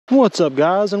What's up,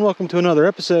 guys, and welcome to another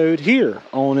episode here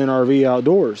on NRV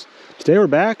Outdoors. Today we're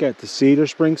back at the Cedar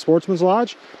Spring Sportsman's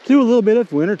Lodge to do a little bit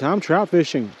of wintertime trout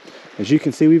fishing. As you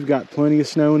can see, we've got plenty of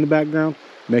snow in the background,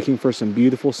 making for some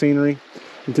beautiful scenery.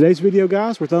 In today's video,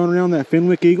 guys, we're throwing around that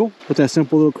Fenwick Eagle with that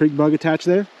simple little creek bug attached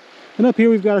there. And up here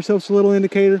we've got ourselves a little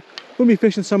indicator. We'll be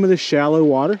fishing some of this shallow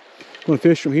water. We're going to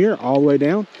fish from here all the way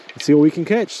down and see what we can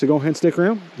catch. So go ahead and stick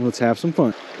around and let's have some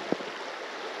fun.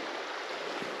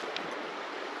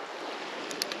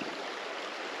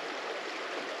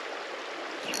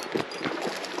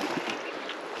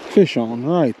 Fish on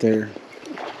right there.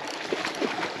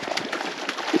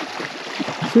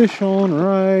 Fish on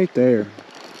right there.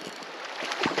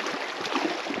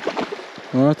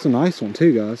 Well, that's a nice one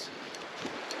too, guys.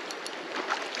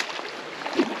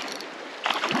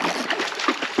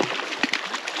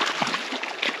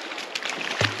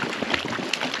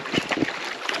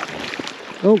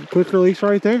 Oh, quick release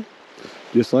right there.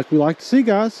 Just like we like to see,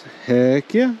 guys.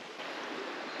 Heck yeah.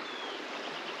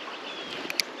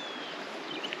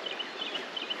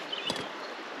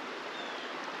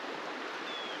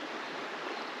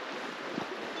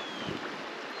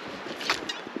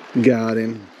 Got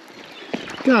him.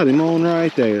 Got him on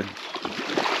right there.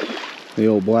 The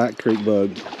old black creek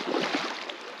bug.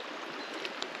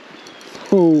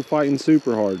 Oh, fighting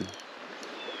super hard.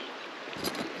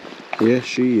 Yes,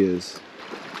 she is.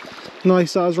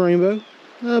 Nice size rainbow.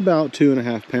 About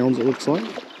 2.5 pounds it looks like.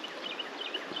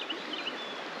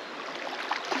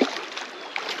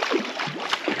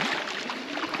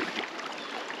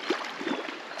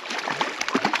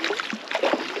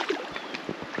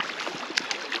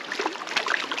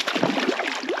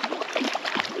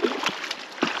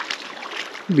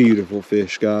 Beautiful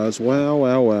fish, guys. Wow,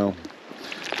 wow, wow.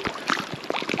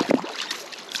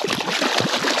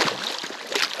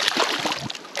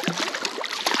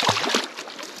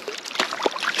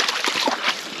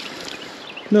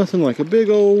 Nothing like a big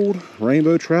old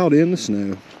rainbow trout in the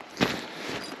snow.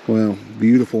 Wow,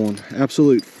 beautiful one.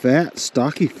 Absolute fat,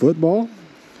 stocky football.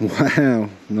 Wow,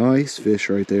 nice fish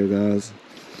right there, guys.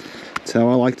 That's how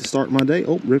I like to start my day.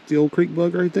 Oh, rip the old creek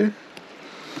bug right there.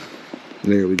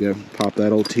 There we go. Pop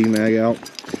that old T-mag out.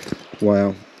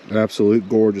 Wow. Absolute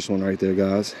gorgeous one right there,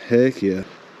 guys. Heck yeah.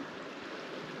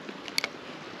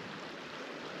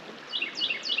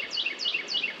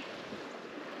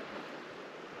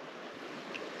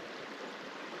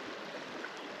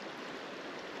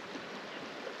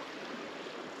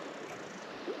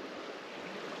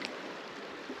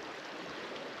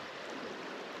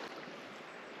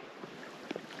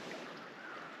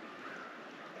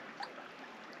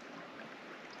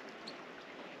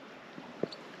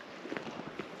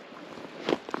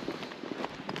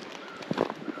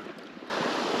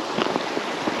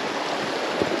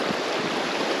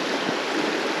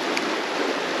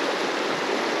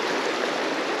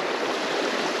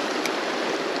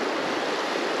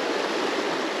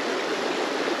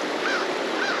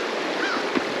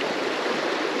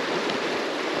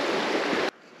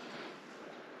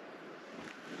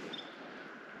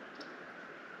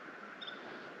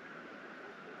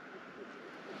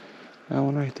 That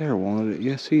one right there wanted it.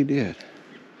 Yes, he did.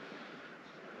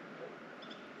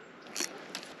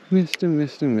 Missed him,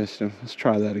 missed him, missed him. Let's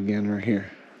try that again right here.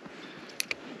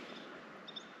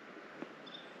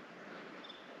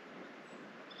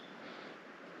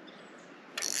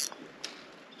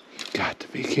 You got to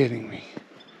be kidding me.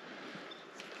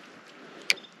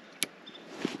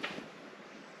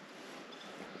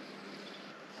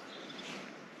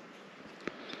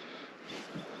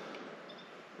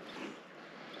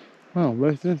 Wow,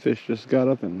 both them fish just got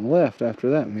up and left after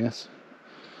that miss.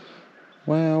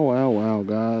 Wow, wow, wow,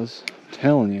 guys. I'm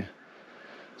telling you,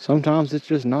 sometimes it's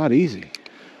just not easy.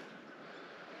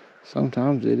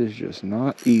 Sometimes it is just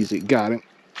not easy. Got him.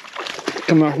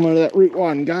 Come out from under that root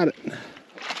wad and got it.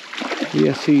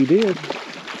 Yes, he did.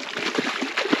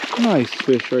 Nice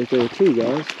fish right there too,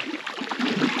 guys.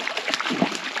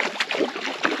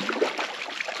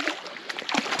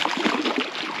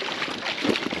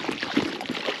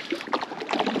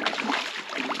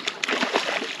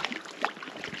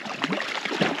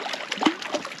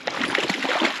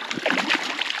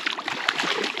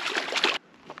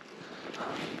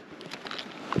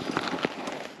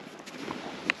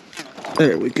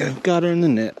 There we go, got her in the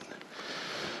net.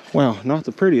 Wow, not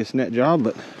the prettiest net job,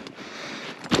 but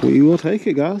we will take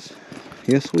it, guys.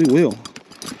 Yes, we will.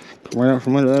 Come right out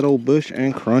from under that old bush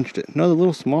and crunched it. Another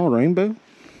little small rainbow.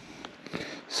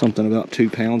 Something about 2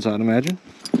 pounds, I'd imagine.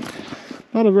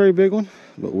 Not a very big one,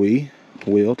 but we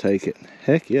will take it.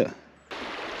 Heck yeah.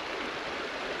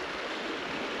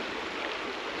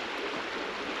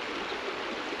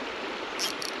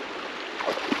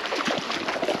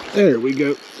 There we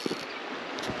go.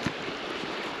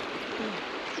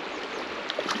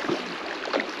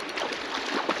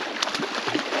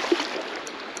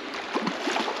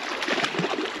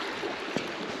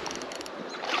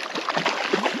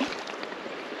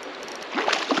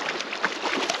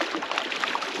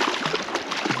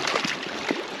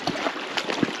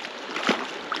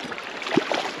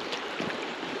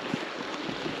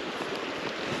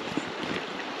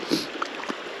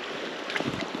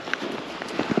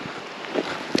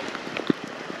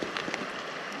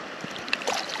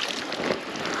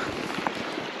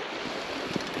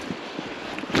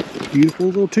 Beautiful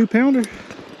little 2-pounder.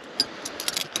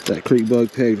 That creek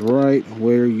bug pegged right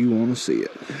where you want to see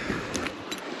it.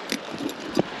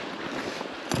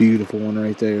 Beautiful one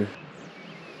right there.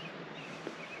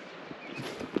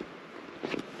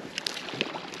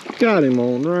 Got him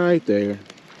on right there.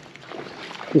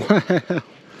 Wow.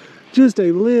 Just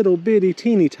a little bitty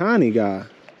teeny tiny guy.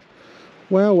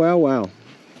 Wow, wow, wow.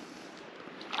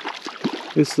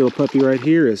 This little puppy right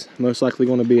here is most likely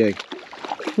going to be a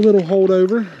little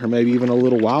holdover, or maybe even a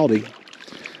little wildie.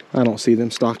 I don't see them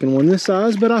stocking one this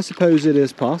size, but I suppose it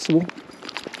is possible.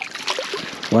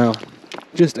 Wow,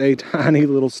 just a tiny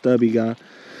little stubby guy.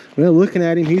 Well, looking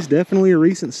at him, he's definitely a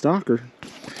recent stocker.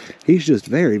 He's just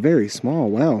very, very small.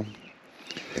 Wow.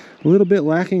 A little bit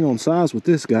lacking on size with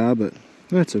this guy, but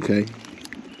that's okay.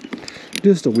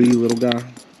 Just a wee little guy.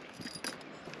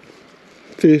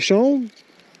 Fish on.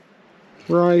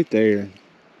 Right there.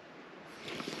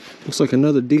 Looks like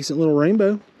another decent little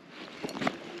rainbow.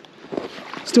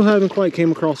 Still haven't quite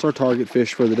came across our target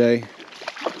fish for the day,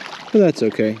 but that's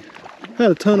okay. Had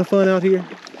a ton of fun out here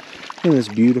in this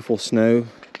beautiful snow,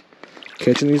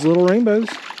 catching these little rainbows.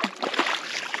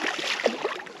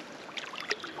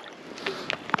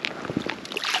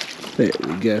 There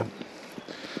we go.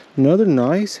 Another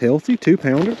nice, healthy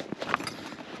 2-pounder.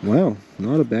 Wow,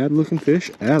 not a bad looking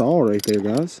fish at all right there,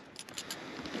 guys.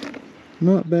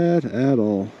 Not bad at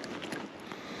all.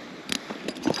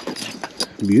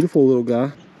 Beautiful little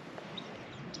guy.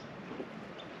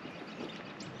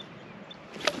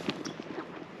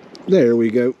 There we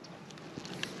go.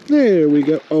 There we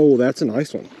go. Oh, that's a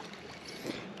nice one.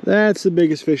 That's the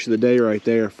biggest fish of the day right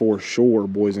there for sure,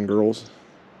 boys and girls.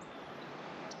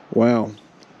 Wow.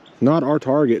 Not our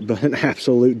target, but an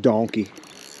absolute donkey.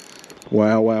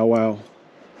 Wow, wow, wow.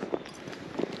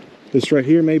 This right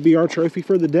here may be our trophy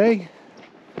for the day.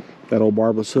 That old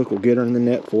barbless hook will get her in the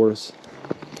net for us.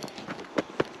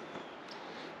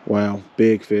 Wow,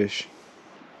 big fish.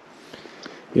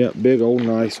 Yep, big old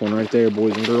nice one right there,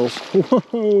 boys and girls.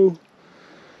 Whoa!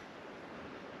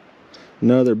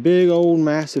 Another big old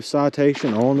massive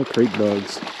citation on the creek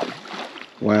bugs.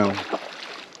 Wow.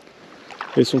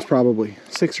 This one's probably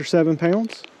 6 or 7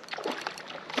 pounds.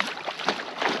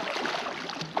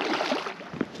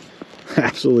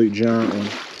 Absolute giant one.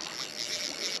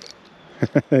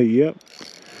 Yep.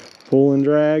 Pull and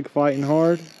drag, fighting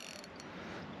hard.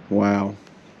 Wow.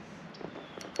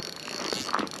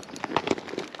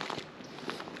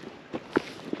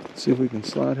 See if we can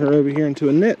slide her over here into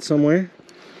a net somewhere.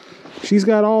 She's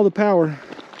got all the power.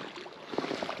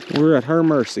 We're at her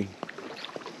mercy.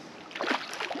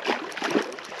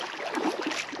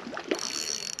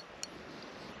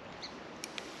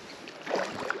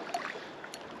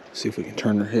 See if we can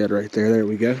turn her head right there. There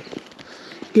we go.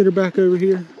 Get her back over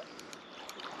here.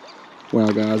 Wow,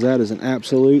 guys, that is an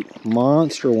absolute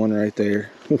monster one right there.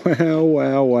 Wow,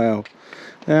 wow, wow.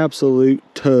 Absolute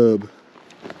tub.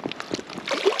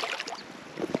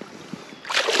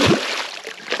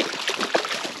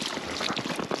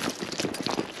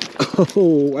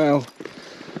 Oh, wow.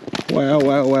 Wow,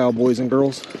 wow, wow, boys and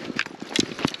girls.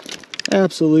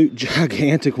 Absolute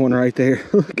gigantic one right there.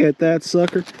 Look at that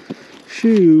sucker.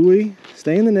 Shoo-wee.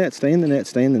 Stay in the net, stay in the net,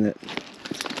 stay in the net.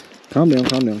 Calm down,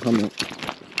 calm down, calm down.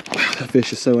 Wow, that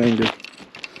fish is so angry.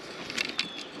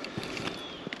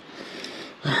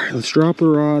 Alright, let's drop the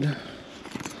rod.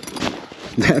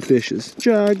 That fish is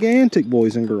gigantic,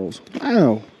 boys and girls.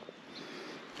 Wow.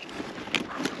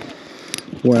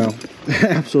 Wow.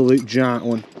 Absolute giant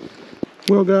one.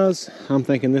 Well, guys, I'm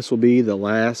thinking this will be the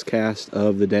last cast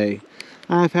of the day.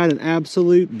 I've had an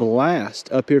absolute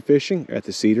blast up here fishing at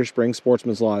the Cedar Springs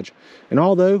Sportsman's Lodge. And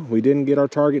although we didn't get our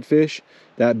target fish,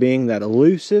 that being that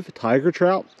elusive tiger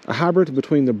trout, a hybrid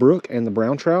between the brook and the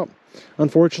brown trout,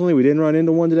 Unfortunately, we didn't run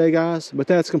into one today, guys, but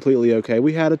that's completely okay.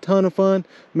 We had a ton of fun,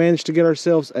 managed to get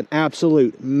ourselves an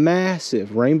absolute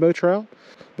massive rainbow trout.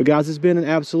 But guys, it's been an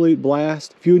absolute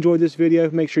blast. If you enjoyed this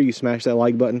video, make sure you smash that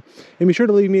like button. And be sure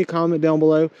to leave me a comment down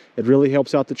below. It really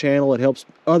helps out the channel. It helps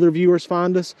other viewers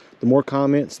find us. The more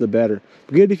comments, the better.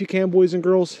 But get it if you can, boys and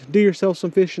girls. Do yourself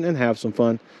some fishing and have some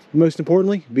fun. But most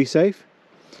importantly, be safe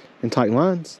and tighten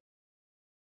lines.